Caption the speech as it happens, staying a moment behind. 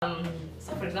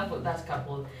example, that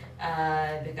couple,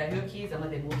 the Kariokis and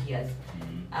the Mohias.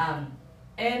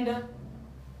 And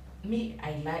me,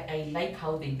 I like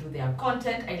how they do their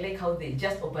content. I like how they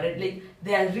just operate, like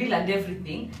they are real and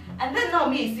everything. And then now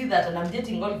me, I see that and I'm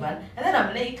dating Olvan, and then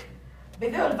I'm like,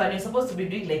 but Olvan, you're supposed to be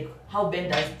doing like how Ben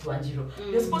does to Anjiro.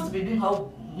 You're supposed to be doing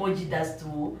how Moji does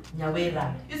to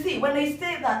Nyawera. You see, when I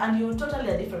say that and you're totally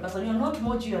a different person, you're not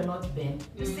Moji, you're not Ben.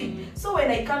 You see, so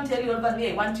when I come tell you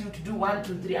Olvan, I want you to do 1,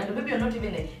 2, 3, and maybe you're not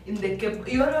even in the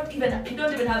you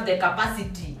don't even have the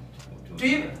capacity to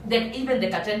even the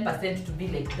 10% to be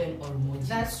like Ben or Moji.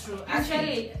 That's true.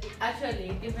 Actually,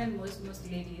 even most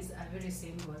ladies are very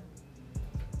single.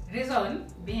 Reason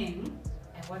being,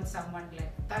 I want someone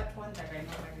like that one that I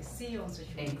normally see on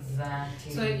social media.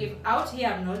 Exactly. So if out here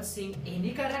I'm not seeing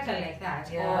any character like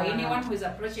that, or anyone who is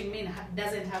approaching me and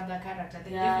doesn't have that character,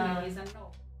 then definitely is a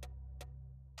no.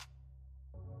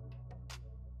 Hello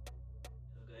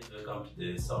guys, welcome to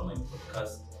the Soundmind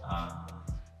podcast.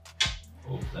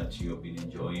 Hope that you have been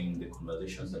enjoying the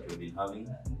conversations that we've been having,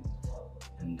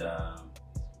 and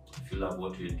if you love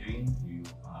what we're doing, you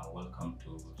are welcome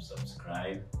to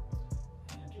subscribe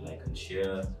and like and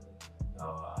share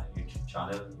our YouTube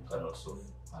channel. You can also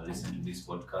listen to this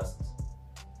podcast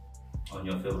on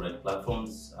your favorite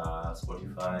platforms,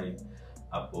 Spotify,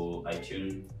 Apple,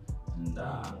 iTunes, and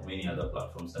many other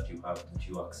platforms that you have that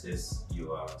you access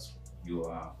your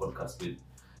podcast with.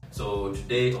 So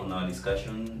today on our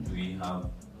discussion we have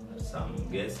some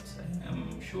guests.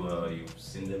 I'm sure you've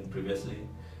seen them previously,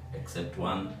 except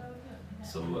one.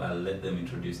 So I'll let them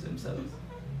introduce themselves.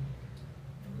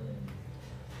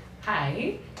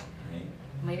 Hi. Hi.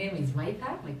 My name is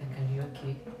Maitha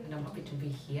Kariuki, and I'm happy to be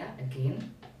here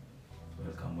again.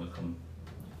 Welcome.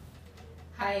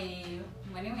 Hi,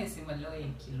 my name is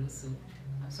Simaloy Kilusu.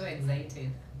 I'm so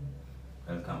excited.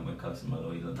 Welcome,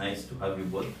 Simaloy. Nice to have you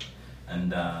both.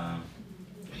 And our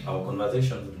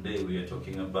conversation for today, we are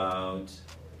talking about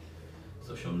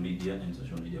social media and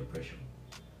social media pressure,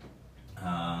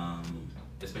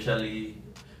 especially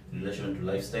in relation to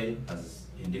lifestyle as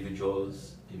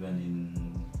individuals, even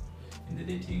in the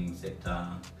dating sector,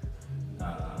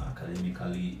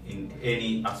 academically, in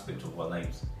any aspect of our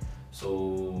lives.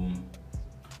 So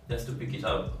just to pick it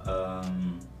up,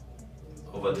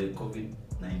 over the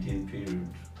COVID-19 period,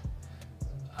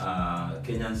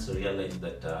 Kenyans realized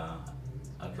that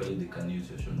actually they can use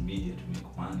social media to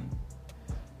make money.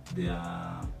 There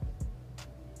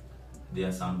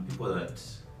are some people that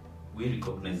we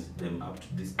recognize them up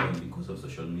to this time because of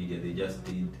social media. They just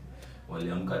did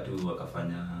waliamka tu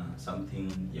wakafanya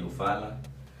something ya ufala,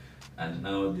 and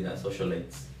now they are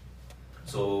socialites.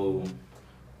 So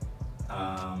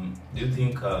do you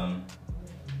think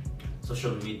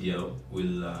social media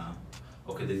will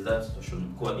okay, there's that social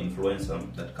core influencer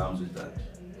that comes with that,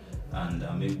 and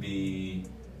maybe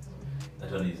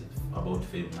that one is about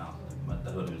fame now, but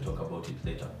that one we'll talk about it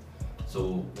later.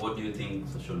 So what do you think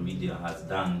social media has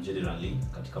done generally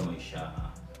katika maisha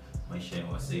ya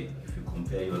wase, if you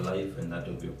compare your life and that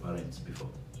of your parents before?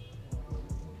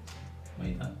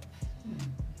 Maitha?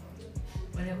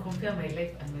 When I compare my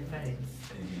life and my parents,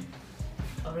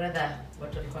 or rather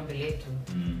what walikuwa mbele yetu,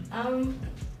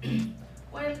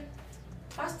 well,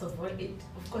 first of all,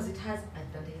 of course it has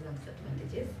advantages and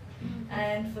disadvantages.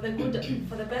 And for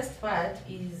the best part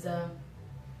is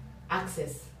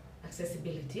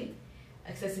accessibility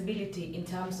in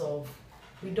terms of,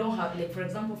 we don't have, like for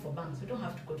example for banks, we don't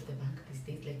have to go to the bank these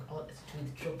days, like all to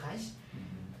withdraw cash.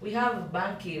 We have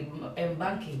banking.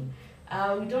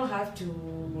 We don't have to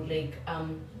like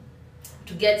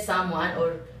to get someone,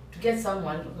 for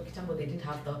example, they didn't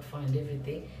have that phone and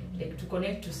everything. Like to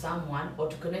connect to someone or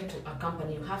to connect to a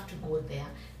company, you have to go there.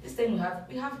 This time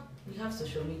we have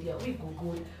social media. We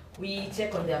Google, we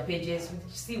check on their pages, we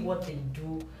see what they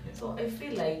do. Yeah. So I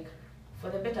feel like for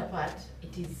the better part,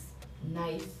 it is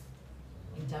nice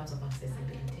in terms of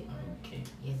accessibility. Okay.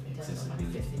 Yes, in terms of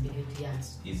accessibility. Yeah.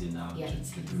 It's easy now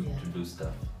to do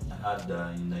stuff. Yeah. I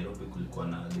heard in Nairobi kulikuwa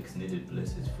na designated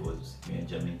places for senior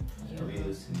jamii. Have you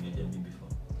used senior jamii before?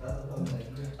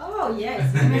 Oh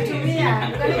yes,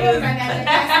 nimetumia.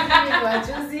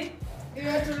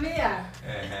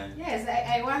 Yes,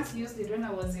 I once used it when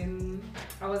I was in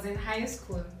high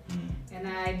school. And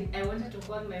I wanted to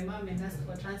call my mom and ask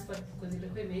for transport because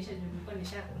ilikuwa imeisha nilikuwa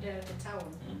nishakuja the town.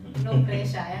 No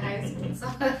pressure ya high school.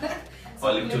 So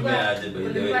walikutumia aje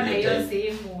by the way?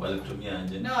 Walikutumia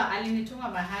aje? No, alinituma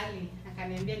mahali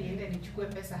akaniambia niende nichukue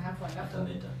pesa hapo alafu.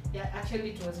 Yeah, actually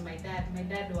it was my dad. My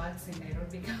dad works in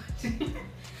Nairobi County.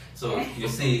 So you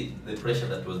see the pressure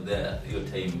that was there at your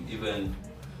time, even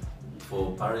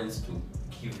for parents to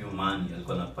give you money,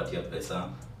 alikuwa anakupatia pesa.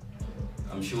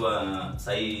 I'm sure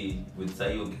with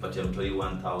sahi ukipatia mtu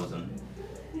 1000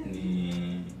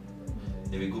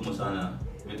 ni vigumu sana.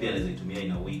 Maybe anaweza itumia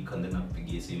in a week and then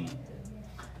akupigie simu.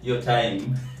 Your time,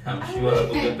 I'm sure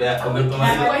ungepea it's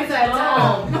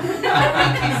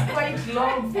quite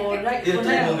long for right. Your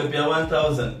time ungepea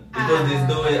 1000 because there's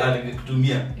no way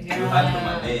alikutumia. You had to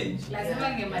manage. Lazima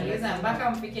ngemaliza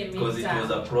mpaka mfike mita. Because it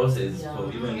was a process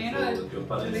for even for your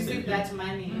parents to receive that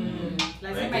money.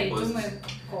 Lazima itume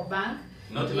kwa bank.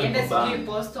 Not even for bank.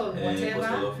 Postal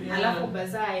whatever. Alafu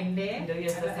baza aende.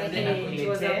 It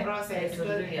was a process. So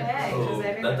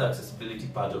that accessibility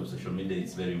part of social media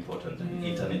is very important and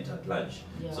internet at large.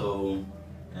 Yeah. So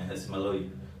Malloy,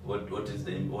 what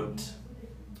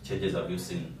changes have you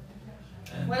seen?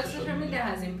 Well, social media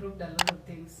has improved a lot of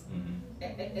things.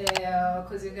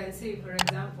 Because you can see, for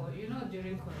example,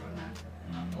 during Corona,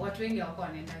 watu wengi hawakuwa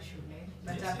wanaenda shule,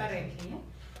 but apparently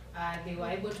they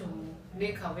were able to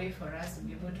make a way for us to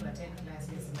be able to attend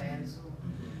classes via Zoom.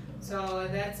 So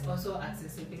that's also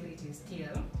accessibility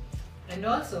still. And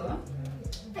also,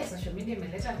 social media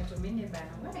imeleta vitu mingi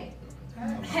bana.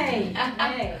 Hey.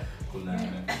 Kuna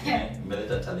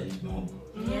imeleta talent mob.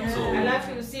 Yeah. So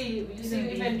Alafu you see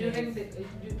even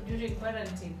during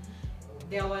quarantine,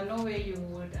 there were no way you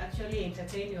would actually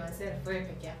entertain yourself wewe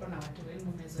peke yako na watu wengi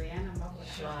umezoeana ambako.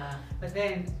 Sure. But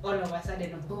then all of a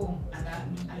sudden, boom,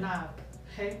 an app.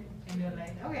 Hey, and you're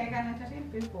like, okay, I can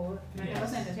entertain people, but I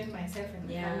also entertain myself and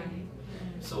my family.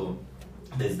 So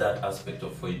there's that aspect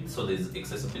of it. So there's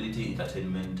accessibility,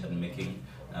 entertainment, and making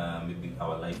maybe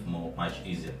our life much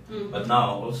easier. But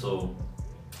now also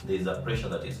there's a pressure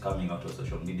that is coming out of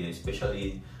social media,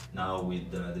 especially now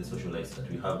with the social lives that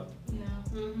we have.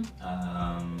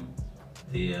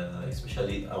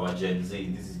 Especially our Gen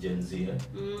Z. This is Gen Z.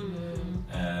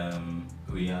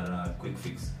 We are a quick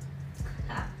fix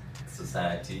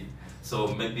society. So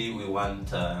maybe we want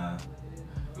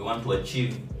to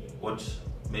achieve what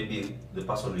maybe the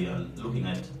person we are looking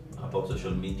at about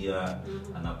social media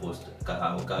and a post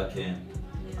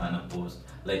and a post.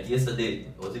 Like yesterday,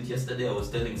 was it yesterday? I was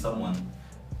telling someone,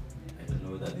 I don't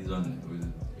know whether this one will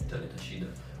tell it a shida,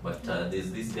 but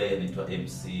there's this guy and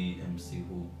MC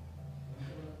who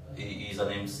is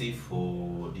an MC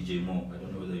for DJ Mo. I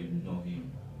don't know whether you know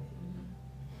him.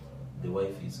 The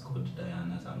wife is called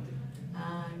Diana something.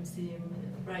 MC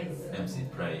Price. MC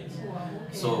Price. Wow,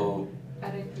 okay. So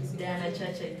Diana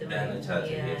Chacha. Diana Chacha,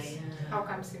 yes. How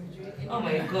come Simju? Oh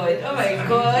my god. I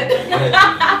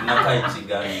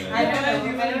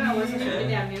don't know what social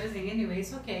media I'm using anyway.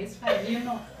 It's okay, it's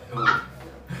fine,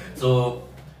 So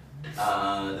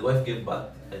the wife gave birth,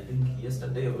 I think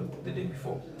yesterday or the day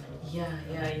before. Yeah.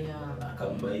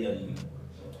 Akambuia nini?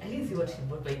 I didn't see what he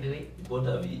bought, by the way. He bought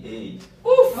a V8.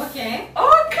 Oof. Okay.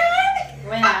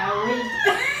 Where are we?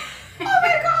 Oh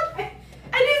my god.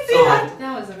 I didn't see that.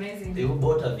 That was amazing. They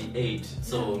bought a V8.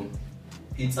 So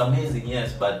it's amazing,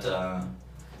 yes, but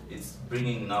it's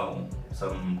bringing now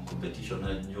some competition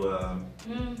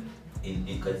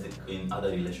in other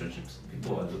relationships.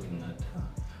 People are looking at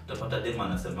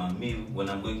when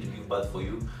I'm going to give birth for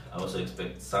you, I also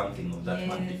expect something of that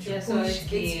magnitude. Yeah, so it's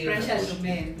pressure to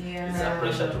men. It's a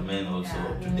pressure to men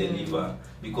also to deliver,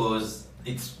 because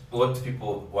it's what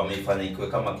people wameifanya ikiwe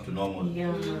kama kitu normal.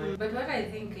 But what I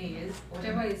think is,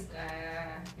 whatever is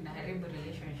in a horrible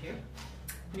relationship,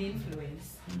 the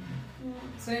influence.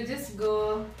 So you just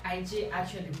go IG,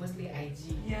 actually mostly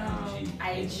IG.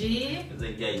 IG. It's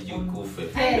like IG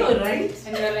kufe. I know, right?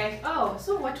 And you're like, oh,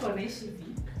 so what wanaishi vi?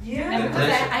 Yeah. Because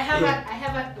I have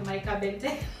my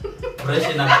kabente.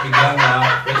 Pressure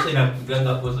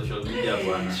inakupiganga kwa social media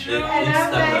bwana.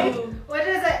 Instagram. What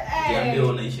is it? Kiambia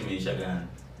unaishi maisha gani?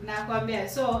 Nakwambia.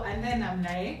 So and then I'm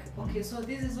like, okay, so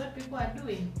this is what people are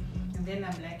doing. And then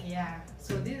I'm like, yeah.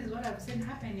 So this is what I've seen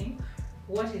happening.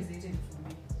 What is it in for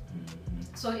me?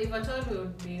 So if at all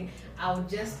would be, I would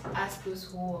just ask those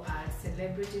who are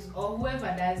celebrities or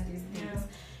whoever does these things.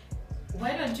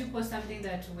 Why don't you post something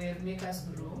that will make us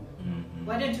grow?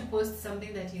 Why don't you post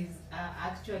something that is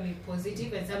actually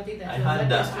positive and something that will not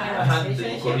destroy our relationship? I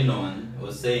heard the Corina one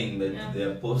was saying that they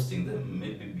are posting them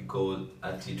maybe because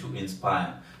actually to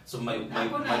inspire. So my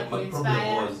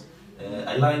problem was,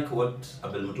 I like what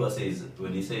Abel Mutua says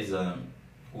when he says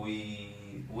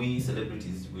we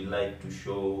celebrities, we like to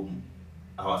show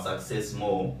our success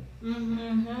more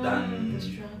than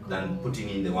putting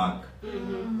in the work.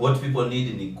 What people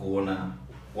need in kuona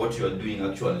what you are doing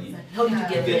actually. How did you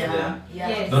get there?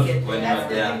 Yes. Not when you are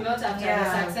there. Not after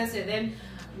the success and then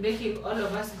making all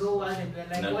of us go wild and we're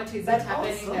like, what is it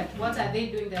happening? That what are they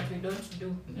doing that we don't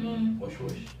do? Wash.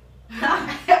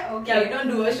 Okay, we don't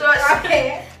do wash.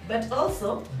 Okay. But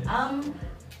also,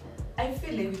 I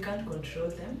feel like we can't control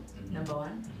them, number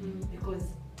one, Mm. because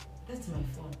that's my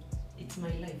phone. It's my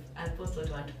life. I'll post what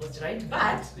I want to post, right?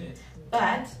 Yes.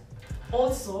 But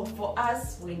also for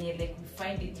us, when you like we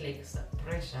find it like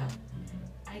pressure,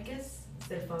 I guess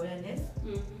self-awareness,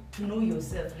 to know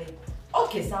yourself, like,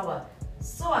 okay, sawa,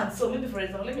 so and so, maybe for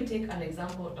example, let me take an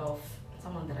example of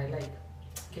someone that I like,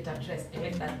 Ketatress. I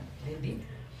like that lady.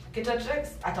 Ketatress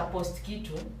at a post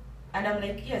kitu, and I'm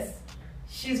like, yes,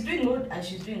 she's doing good and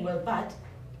she's doing well, but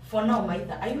for now,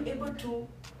 Maitha, are you able to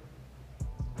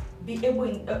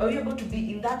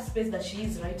be in that space that she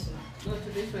is right now? Go to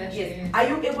this where she Yes. is. Are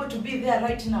you able to be there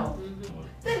right now? Mhm.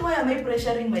 Then why am I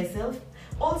pressuring myself?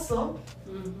 Also,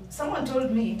 someone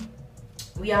told me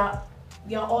we are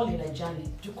all in a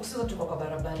journey. Sasa tuko kwa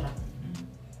barabara.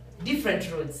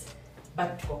 Different roads,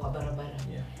 but tuko kwa barabara.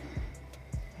 Yeah.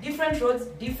 Different roads,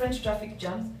 different traffic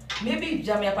jams. Maybe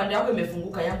jam ya pande yako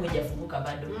imefunguka, yangu haijafunguka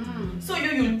bado. So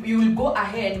you will go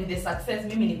ahead with the success,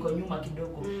 mimi niko nyuma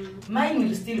kidogo. Mine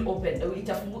will still open.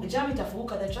 Jam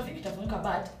itafunguka, the traffic itafunguka,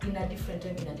 but in a different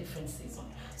time, in a different season.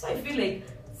 So I feel like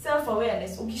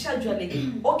self-awareness, ukishajua like,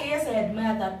 okay, yes, I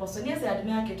admire that person. Yes, I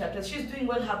admire Ketatress. She's doing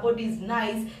well, her body is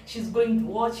nice, she's going to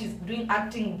watch, she's doing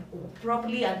acting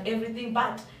properly and everything.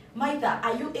 But Maitha,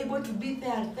 are you able to be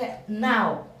there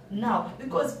now?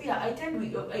 Because we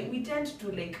tend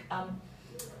to like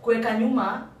kuweka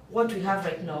nyuma what we have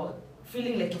right now,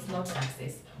 feeling like it's not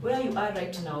success. Where you are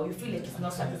right now, you feel like it's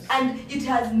not success, and it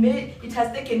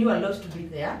has taken you a lot to be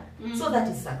there. So that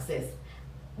is success.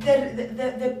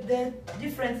 The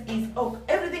difference is,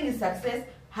 everything is success,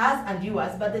 hers and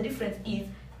yours, but the difference is,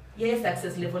 yes,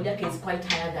 success level yake is quite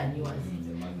higher than yours.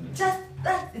 Just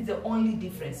that is the only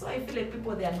difference. So I feel like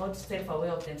people, they are not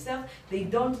self-aware of themselves.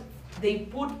 They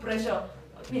put pressure.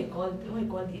 What I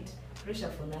call it? Pressure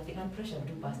for nothing, and pressure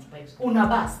do burst pipes. Una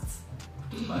bursts.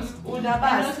 And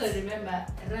also remember,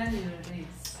 run your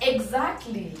race.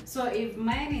 Exactly. So if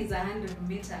mine is 100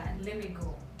 meter, let me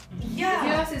go.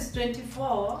 Yeah. If yours is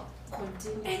 24,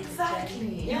 continue.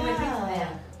 Exactly. You will reach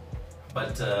there.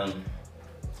 But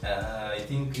I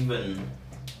think even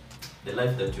the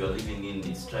life that you are living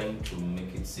in is trying to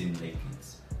make it seem like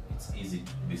it's easy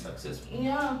to be successful.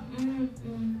 Yeah.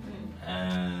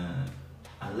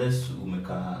 Unless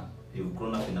you've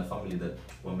grown up in a family that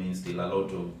instill a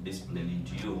lot of discipline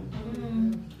into you,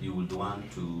 you would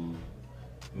want to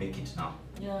make it now.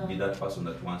 Yeah. Be that person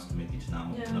that wants to make it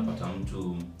now. Yeah. Unapata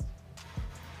mtu,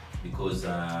 because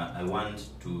I want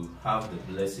to have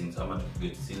the blessings, I want to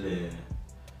get zile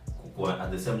kukua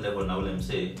at the same level na ule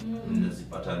msee,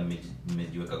 nazipata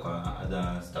nimejiweka kwa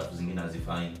other stuff zingine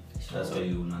hazifai. That's why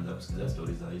you unaanza kusikiza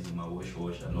stories za hizi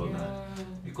wash and all that,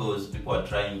 because people are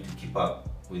trying to keep up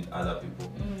with other people.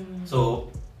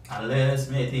 So unless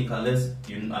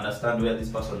you understand where this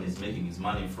person is making his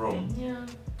money from,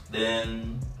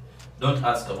 then don't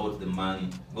ask about the money.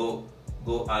 Go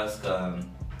ask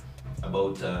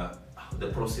about the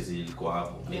process ilikuwa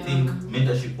hapo. I think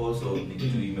mentorship also ni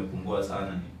kitu imepungua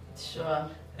sana. Sure.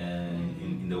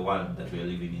 In the world that we are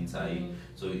living inside.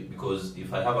 So because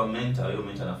if I have a mentor, your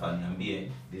mentor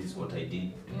anafaniambie, this is what I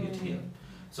did to get here.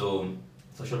 So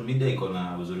social media iko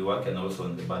na uzuri wake and also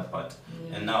on the bad part.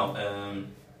 And now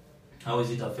how is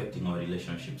it affecting our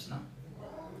relationships now?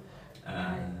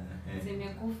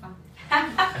 Zimekufa.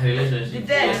 Relationships.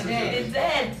 They're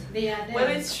dead. They are dead. Well,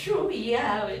 it's true.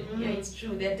 Yeah, it's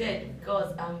true. They're dead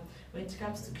because when it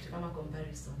comes to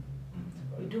comparison,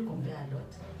 we do compare a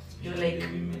lot. You're like,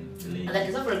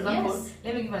 like so for example,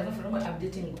 let me give an example. I'm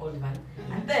dating Oliver,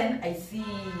 and then I see,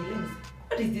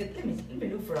 what is this? Let me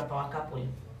look for a power couple.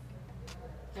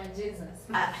 Jesus.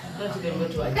 Don't even go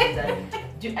to a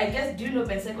Jesus. Do you know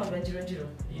Ben Second 100?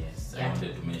 Yes, I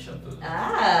wanted to mention those.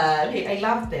 Okay, I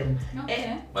love them.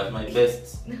 Okay. But my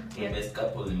best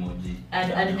couple emoji.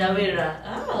 And Nyawera.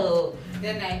 Oh.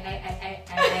 Then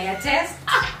I attest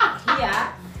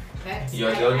here that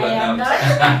You're the only one now.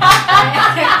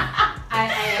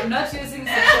 I am not using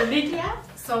social media,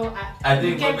 so I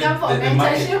think you can come for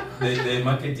mentorship. The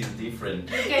market is different.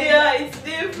 Yeah, it's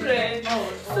different.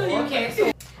 Okay. So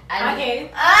okay.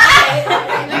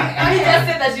 You just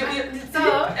said that you. So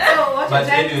what? But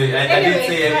anyway, I didn't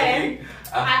say anything.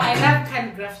 I love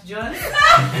Calligraph Jones.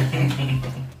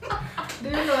 Do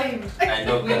you know him? I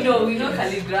know. We know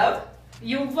Calligraph.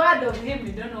 You've heard of him,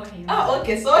 you don't know him. Oh,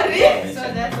 okay, sorry. So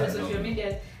that's on social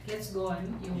media. Let's go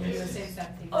on. You were saying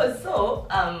something. Oh, so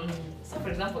for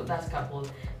example, that couple,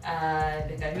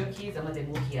 the Kariokis and the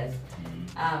Mukias,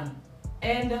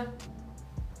 and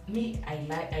me,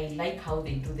 I like how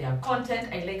they do their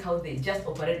content. I like how they just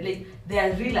operate, like they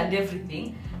are real and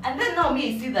everything. And then now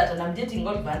me, I see that and I'm dating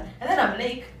Oliver, and then I'm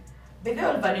like, But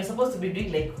then you're supposed to be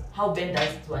doing like how Ben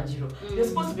does to Anjiro. You're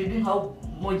supposed to be doing how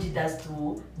Moji does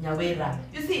to Nyawera.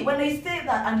 You see, when I say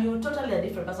that and you're totally a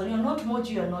different person, you're not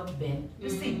Moji, you're not Ben. You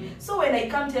see? So when I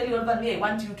come tell you over me, I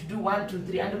want you to do 1, 2,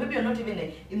 3, and maybe you're not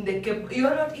even in the you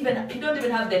don't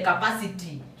even have the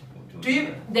capacity to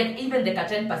even the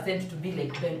 10% to be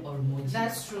like Ben or Moji.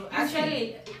 That's true.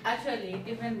 Actually,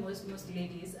 even most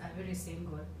ladies are very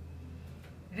single.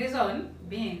 Reason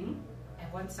being,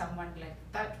 I want someone like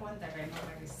that one that I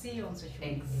normally see on social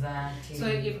media. Exactly. So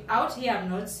if out here I'm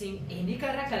not seeing any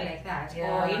character like that,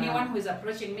 or anyone who is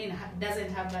approaching me and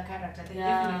doesn't have that character, then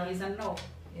definitely is a no.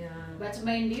 Yeah. But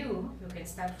mind you, you can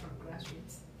start from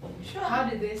grassroots. Sure. How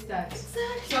did they start?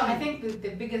 Exactly. So I think the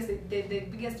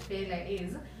biggest failure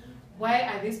is, why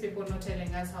are these people not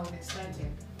telling us how they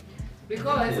started?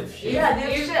 Because They've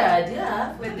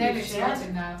shared. But then it's not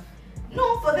enough.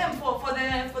 No, for them, for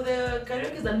the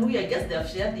karaoke and movie, I guess they have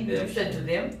shared. If you listen to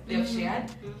them, they've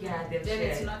shared. Yeah, they've Then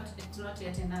shared. it's not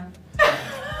yet enough.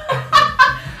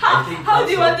 How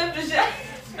do you want them to share?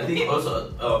 I think also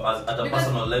at a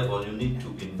personal level, you need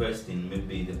to invest in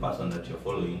maybe the person that you're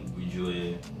following,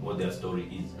 what their story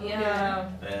is. Yeah.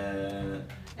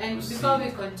 And before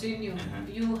we continue,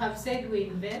 you have said we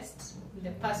invest in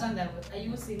the person that are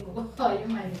you single or are you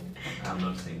married? I'm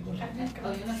not single.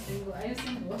 Oh, you're not single. Are you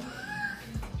single?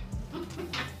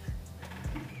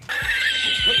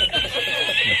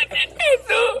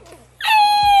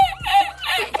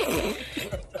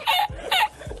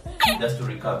 Just to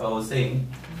recap, I was saying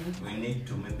we need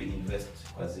to maybe invest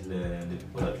because the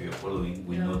people that we are following,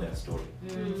 we know their story.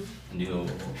 Ndio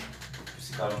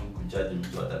usikam kujudge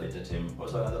mtu ataleta time.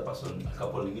 Also another person, a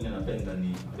couple lingine napenda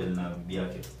ni Abel na bibi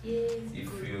yake.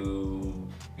 If you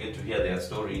get to hear their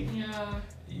story,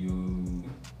 you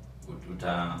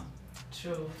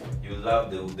True. You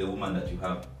love the woman that you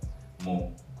have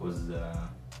more because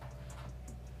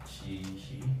she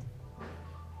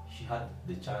had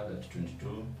the child at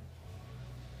 22,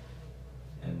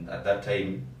 and at that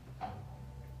time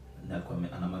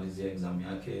anamalizia exam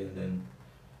yake, and then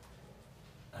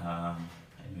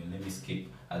let me skip.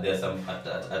 There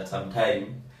at some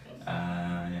time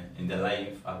in the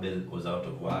life, Abel was out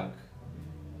of work.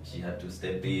 She had to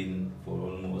step in for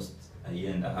almost a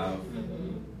year and a half.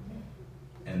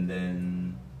 And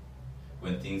then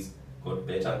when things got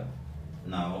better,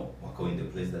 now wako in the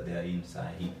place that they are in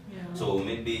sahi. So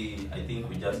maybe I think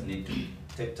we just need to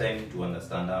take time to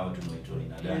understand how to know it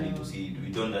in Adani, to see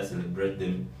we don't just celebrate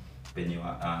them penye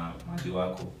mali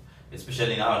wako.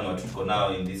 Especially now tuko now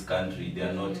in this country, they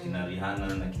are not kina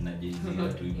Rihanna na kina Jay-Z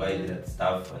that we buy that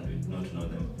stuff and we do not know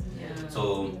them.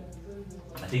 So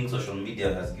I think social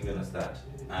media has given us that.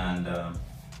 And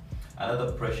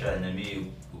another pressure and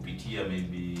maybe upitia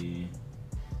maybe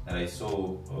that I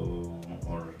saw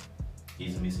or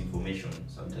is misinformation.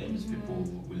 Sometimes people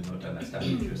will not understand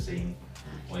what you're saying,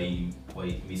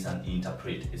 why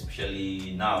misinterpret,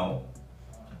 especially now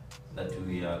that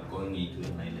we are going into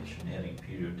an electioneering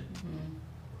period.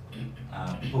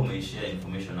 People may share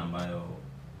information ambayo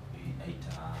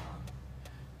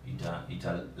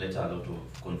italeta a lot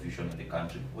of confusion in the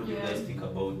country. What do you guys think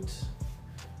about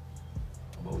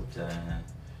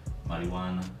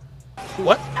marijuana?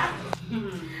 What?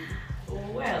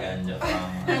 Well. Ganja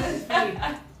farmers.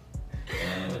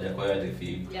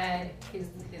 Yeah, he's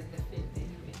the fifth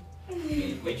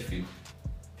anyway. Which fifth?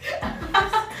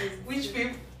 Which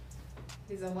fifth?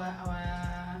 He's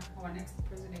our next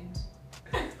president.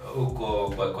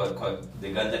 Uko kwa the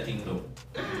Ganja Kingdom.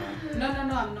 No,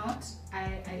 I'm not.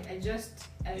 I just.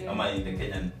 Am I in the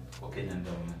Kenyan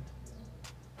government?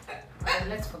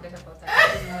 Let's forget about that.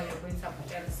 I don't know, you're going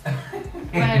somewhere else.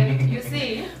 Well, you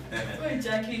see. Why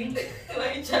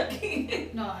are you checking?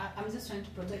 No, I'm just trying to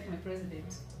protect my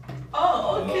president.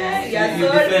 Oh, okay.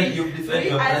 You defend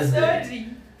your president. Sorry.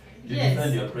 You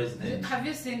defend your president. Have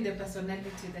you seen the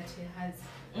personality that he has?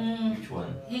 Which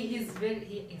one? He's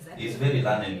very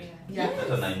learned. Yeah. That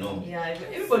one I know. Yeah,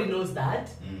 everybody knows that.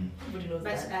 Everybody knows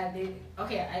But that.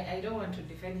 I don't want to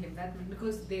defend him that much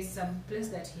because there's some place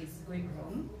that he's going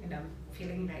wrong, and I'm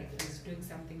feeling like he's doing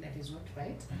something that is not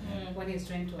right when he's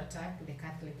trying to attack the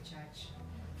Catholic Church.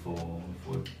 For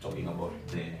talking about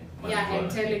the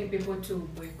and telling people to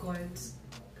boycott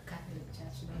the Catholic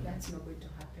Church. No, that's not going to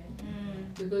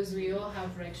happen because we all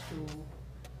have right to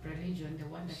religion, the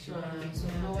one that you want. So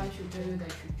no one should tell you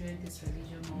that you join this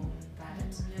religion or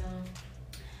that.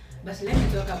 But let me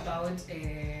talk about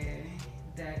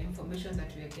the information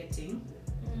that we are getting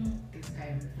this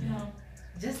time.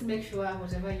 Just make sure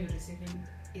whatever you're receiving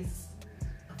is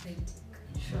authentic.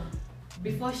 Sure.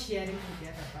 Before sharing to the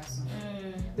other person,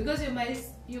 because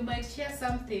you might share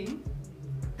something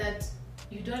that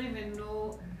you don't even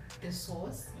know the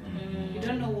source. You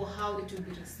don't know how it will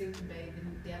be received by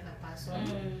the other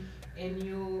person, and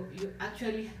you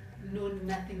actually know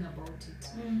nothing about it,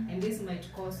 and this might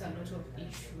cause a lot of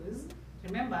issues.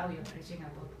 Remember, we are preaching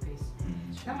about peace.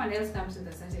 Someone else comes with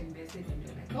a certain message and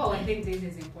you're like, oh, I think this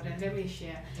is important, let me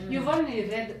share. You've only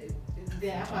read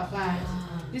the upper part.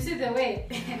 You see the way,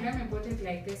 let me put it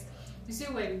like this. You see,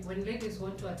 when ladies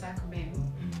want to attack men,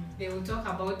 they will talk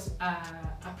about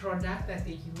a product that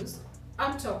they use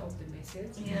on top of the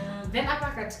message. Then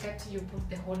upper cut, you put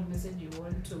the whole message you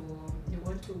want to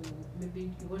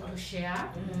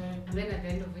share, and then at the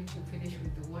end of it you finish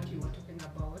with what you were talking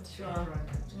about, the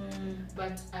product.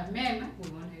 But men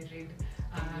will only read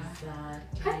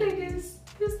this,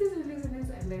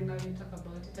 and then now you talk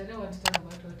about it. I don't want to talk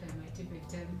about what I might even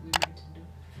tell women to do,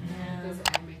 because I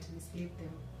might mislead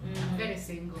them. I'm very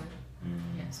single.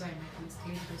 Yeah, so I might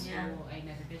mislead those who are in a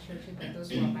relationship and those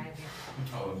who are married.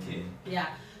 Okay. Yeah,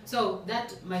 so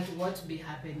that might what be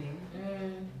happening.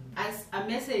 As a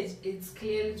message, it's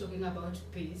clearly talking about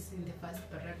peace in the first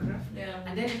paragraph,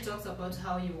 and then it talks about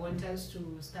how you want us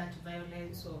to start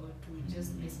violence or to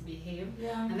just misbehave,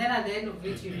 and then at the end of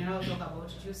it, you now talk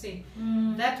about it. You say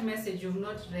that message, you've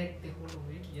not read the whole of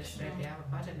it, you just read the upper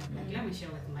part, and I'm like, let me share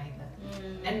with Micah,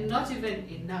 and not even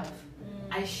enough.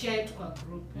 I share it to a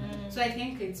group. So I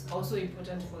think it's also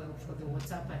important for the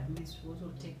WhatsApp admins to also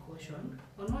take caution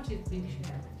on what is being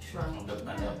shared.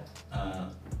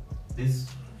 This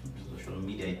social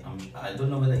media, I don't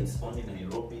know whether it's only in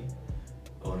Nairobi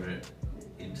or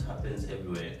it happens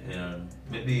everywhere.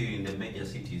 Maybe in the major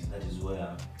cities, that is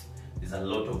where there's a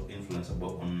lot of influence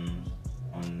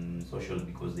on social,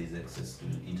 because there's access to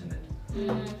the internet.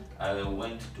 I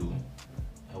went to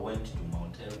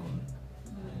Mount Elgon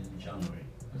in January,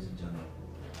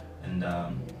 and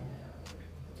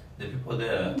the people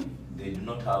there, they do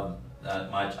not have that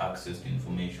much access to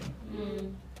information,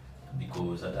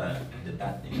 because at the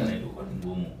internet uko ni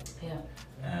ngumu.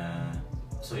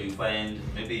 So you find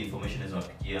maybe information is not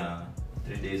here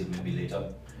 3 days maybe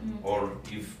later, or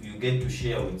if you get to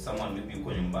share with someone maybe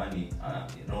uko nyumbani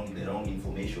the wrong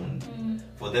information,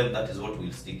 for them that is what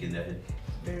will stick in their head.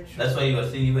 That's why you are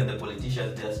seeing even the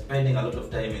politicians, they are spending a lot of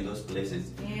time in those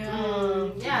places.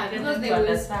 Because they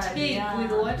will speak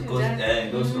with what you just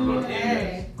in those rural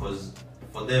areas, because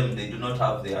for them they do not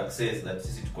have the access that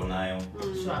sisi tuko nayo.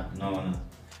 No.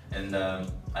 And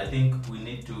I think we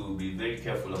need to be very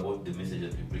careful about the message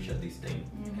that we preach at this time.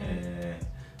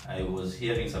 I was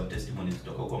hearing some testimonies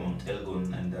to Mount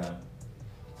Elgon, and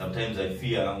sometimes I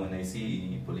fear when I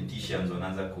see politicians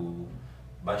wanaanza ku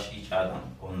bash each other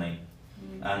online.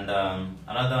 And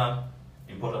another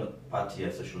important part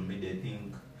here, social media, I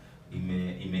think it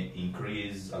may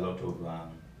increase a lot of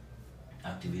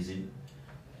activism,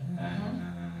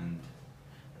 and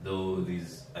though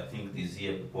I think this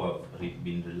year people have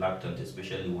been reluctant,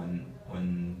 especially when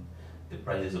the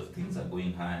prices of things are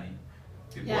going high.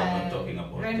 People are not talking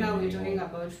about right now. We're talking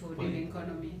about food and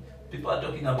economy. People are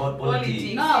talking about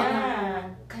politics.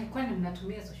 Kwani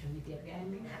mnatumia social media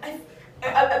gani?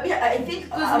 I think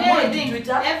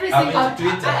Twitter. Every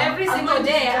single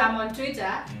day I'm on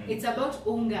Twitter. It's about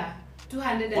unga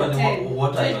 210.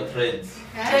 What are your threads?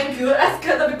 Thank you. Ask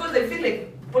her, because I feel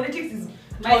like politics is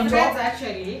my threads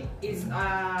actually is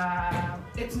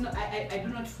it's not. I do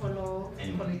not follow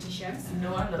politicians.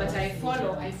 But I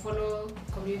follow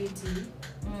community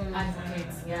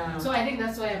advocates. So I think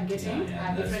that's why I'm getting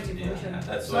different information.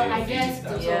 So I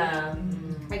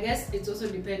guess it's also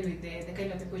depend with the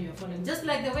kind of people you're following. Just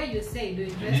like the way you say, do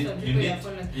invest on people you're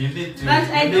following. But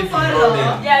I do follow.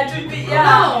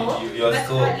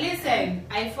 But listen,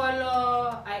 I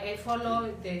follow the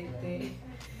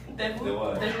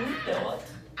what?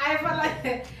 I follow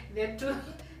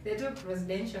the two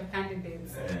presidential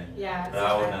candidates. Yes.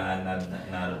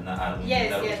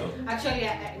 Actually,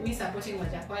 me supporting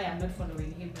Wajakoya, I'm not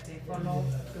following him, but I follow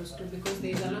those two because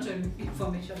there is a lot of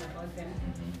information about them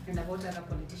and about other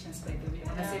politicians, by the way.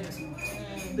 And I say this not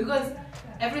because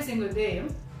every single day,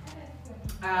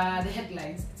 the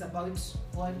headlines, it's about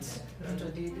what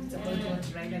Ruto did, it's about what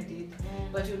Raila did,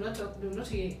 but you do not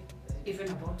hear even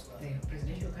about the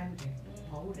presidential candidate,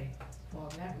 or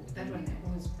that one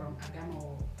who is from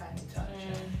Agamo party.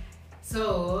 So,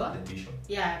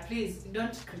 please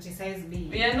don't criticize me.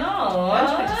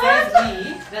 Don't criticize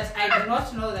me that I do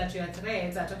not know that your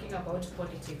threads are talking about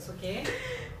politics, okay?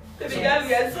 We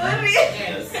are sorry.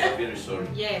 Yes, I'm very sorry.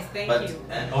 Yes, thank you.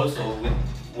 And also,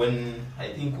 when I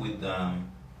think with,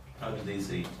 how do they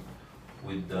say,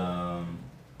 with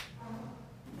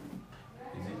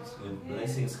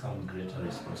blessings come greater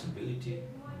responsibility.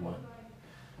 One.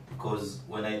 because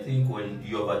when I think when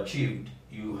you have achieved,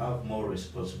 you have more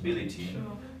responsibility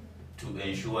to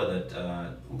ensure that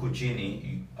huku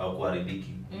chini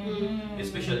haukuharibiki.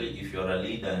 Especially if you're a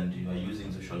leader and you are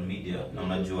using social media. Na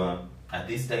unajua at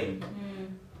this time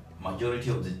majority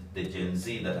of the Gen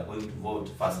Z that are going to vote,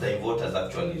 first time voters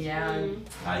actually,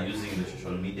 are using the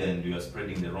social media, and you are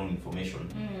spreading the wrong information.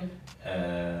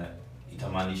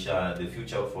 Itamaanisha the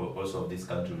future for also of this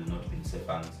country will not be in safe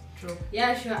hands. True.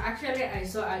 Yeah, sure. Actually, I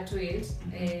saw a tweet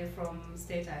from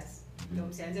status.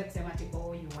 Msianze kusema ati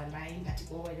oh you were lying, ati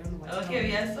oh I don't know what. Okay,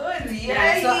 we are sorry.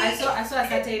 Yeah, so I saw a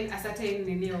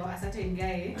certain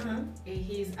guy.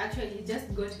 He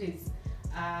just got his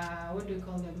what do you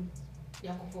call them?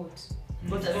 Vote.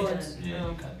 Voters card.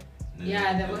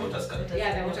 The voters card.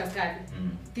 Yeah, the voters card.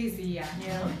 This year.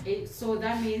 Yeah. So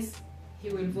that means he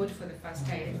will vote for the first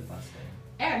time.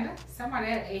 And someone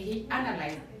else, he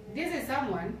analyzed. This is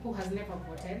someone who has never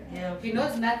voted. Yeah. He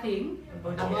knows nothing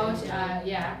about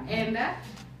and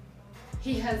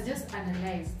he has just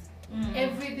analyzed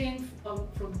everything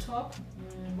from top.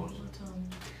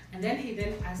 And then he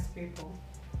asked people,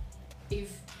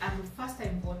 if I'm a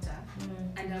first-time voter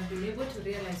and I've been able to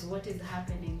realize what is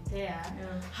happening there,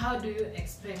 how do you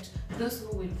expect those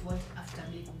who will vote after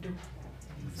me to do?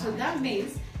 So that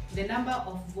means the number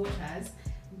of voters,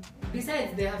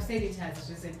 besides they have said it has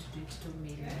risen to 22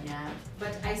 million. Yeah.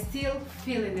 But I still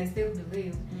feel and I still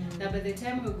believe that by the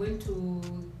time we're going to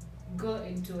go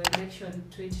into election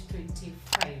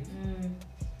 2025,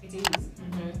 it is,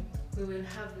 we will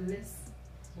have less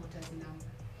voters number.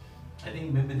 I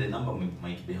think maybe the number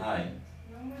might be high,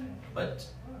 but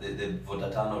the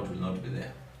voter turnout will not be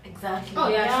there. Exactly. Oh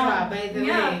yeah, sure. By the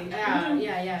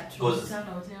way, true. Because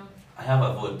I have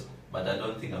a vote, but I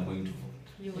don't think I'm going to vote.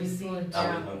 You will vote.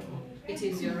 I will not vote. It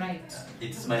is your right. It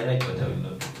is my right, but I will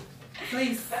not vote.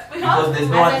 Please. Because there's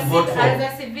no one to vote for.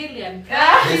 As a civilian.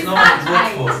 There's no one to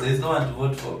vote for. There's no one to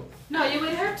vote for. No, you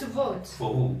will have to vote.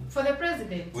 For who? For the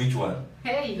president. Which one?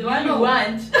 Hey, the one you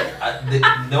want.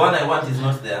 The one I want is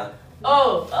not there.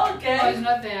 Oh, okay. Oh, it's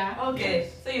not there.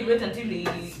 Okay. So you wait until he...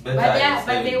 But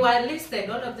they were listed,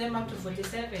 all of them up to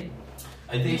 47.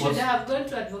 I think you should have gone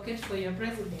to advocate for your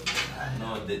president.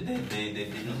 No, they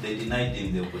denied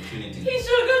him the opportunity. He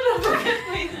should go to advocate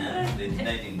for his They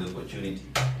denied him the opportunity.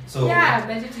 So yeah,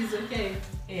 but it is okay.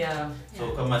 Yeah.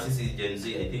 So kama sisi Gen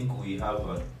Z, I think we have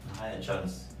a higher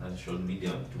chance than social media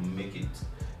to make it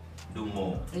do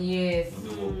more. Yes.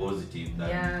 Do more positive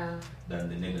than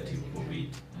the negative of it.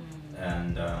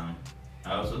 And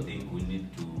I also think we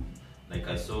need to, like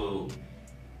I saw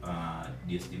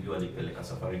DSTV walipeleka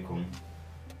Safaricom,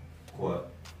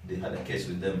 they had a case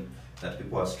with them that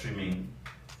people are streaming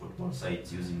football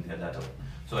sites using their data.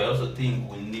 So I also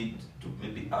think we need to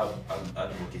maybe have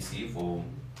advocacy for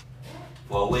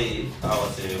a way how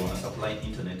say when supply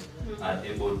internet are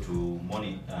able to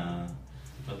monitor,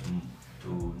 not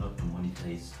to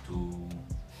monetize, to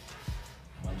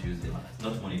I want to use the word,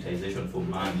 not monetization for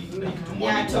money, like to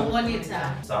monitor. To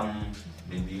monitor. Some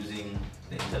may be using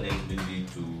the internet maybe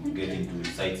to get into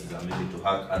sites and maybe to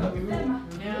hack other people.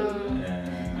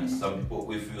 Some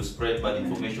people, if you spread bad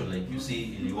information, like you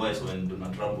see in the US when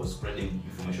Donald Trump was spreading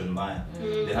information via,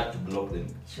 they had to block them.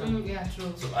 Yeah,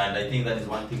 true. So, and I think that is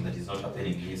one thing that is not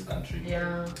happening in his country.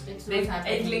 Yeah, it's not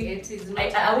happening. It is not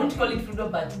I won't call it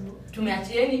freedom, but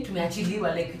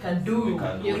tumeachiliwa, like you can do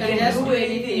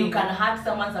anything. You can hack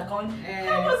someone's account.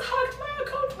 I was hacked my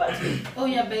account, but oh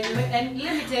yeah, by the way, and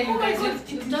let me tell you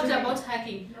guys, you talked about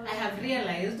hacking. I have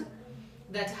realized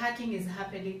that hacking is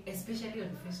happening, especially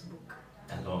on Facebook.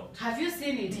 A lot. Have you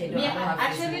seen it? Me,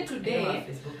 actually today,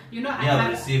 you know,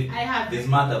 this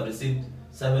month I've received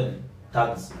 7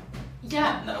 tags.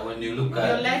 Yeah. Now when you look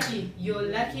at you're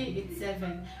lucky it's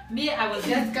 7. Me, I was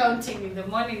just counting in the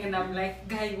morning and I'm like,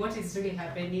 guy, what is really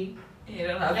happening? You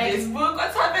don't have Facebook,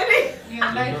 what's happening? You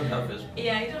don't have Facebook.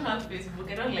 Yeah, I don't have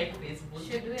Facebook. I don't like Facebook.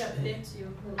 Should we update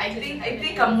you? I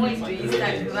think I'm more into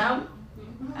Instagram.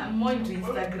 I'm more into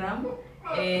Instagram,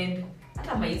 and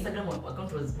my Instagram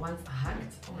account was once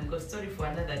hacked. Oh my god, sorry for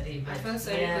another day. But I feel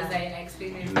sorry because I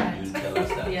experienced you tell us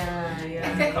that.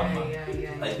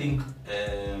 Yeah. I think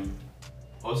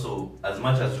also, as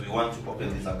much as we want to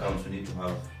open these accounts, we need to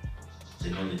have the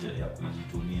knowledge of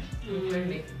kujitumia.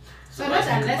 Really. So not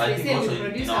unless they say we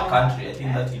produce in our country, I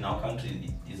think that in our country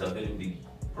it is a very big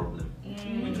problem.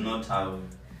 We do not have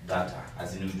data,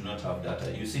 as in we do not have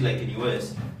data. You see, like in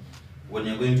US, when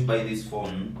you're going to buy this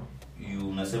phone, you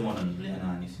unasema unanunulia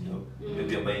nani, sio?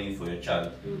 Maybe you're buying it for your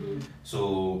child.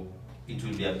 So it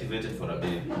will be activated for a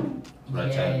baby, for a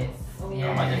child. Yes.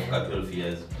 Kama hajafika 12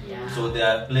 years. Yeah. So there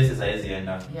are places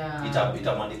hazienda. Yeah.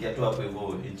 Itamwandikia tu hapo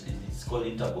hivyo. It's called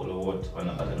Interpol or what?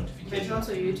 Wanapata But notification.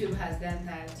 also YouTube has done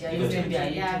that. Yeah, YouTube,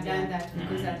 I've done that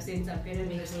because I've seen some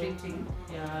parents restricting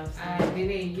Yeah.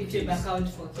 maybe a YouTube Kids. account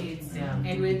for kids. Yeah.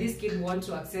 And when this kid wants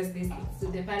to access this,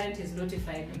 so the parent is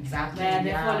notified. Exactly. Via the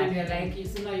Yeah. phone, and you're like,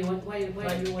 you know, you want why do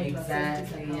you want to access this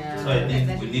Exactly, account? yeah. So I think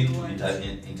Exactly we need what you to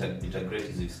want.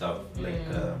 integrate this stuff. Like,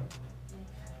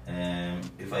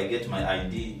 if I get my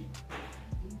ID,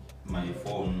 my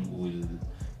phone will,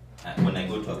 when I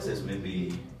go to access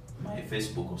maybe my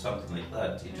Facebook or something like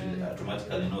that, it will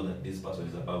automatically know that this person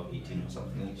is above 18 or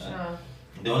something like that. Sure.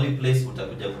 The only place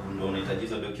utakuja kugundua unahitaji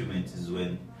hizo documents is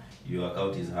when your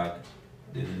account is hacked.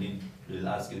 They'll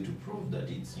ask you to prove that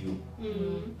it's you.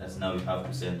 That's now you have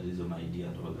to send this on ID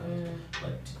and all that.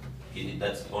 But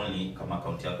that's only kama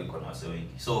account yako iko na wase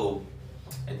wengi. So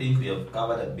I think we have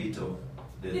covered a bit of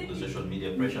the social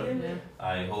media pressure. Yeah.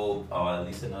 I hope our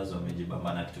listeners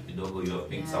wamejibamba na kitu kidogo. You have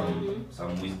picked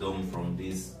some wisdom from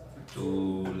these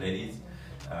two ladies,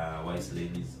 wise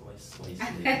ladies.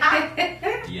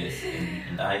 Yes,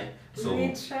 and I. So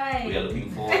We try. we are looking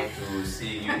forward to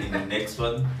seeing you in the next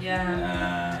one.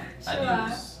 Yeah. Sure.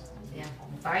 Adios. Yeah.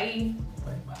 Bye.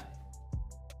 Bye bye.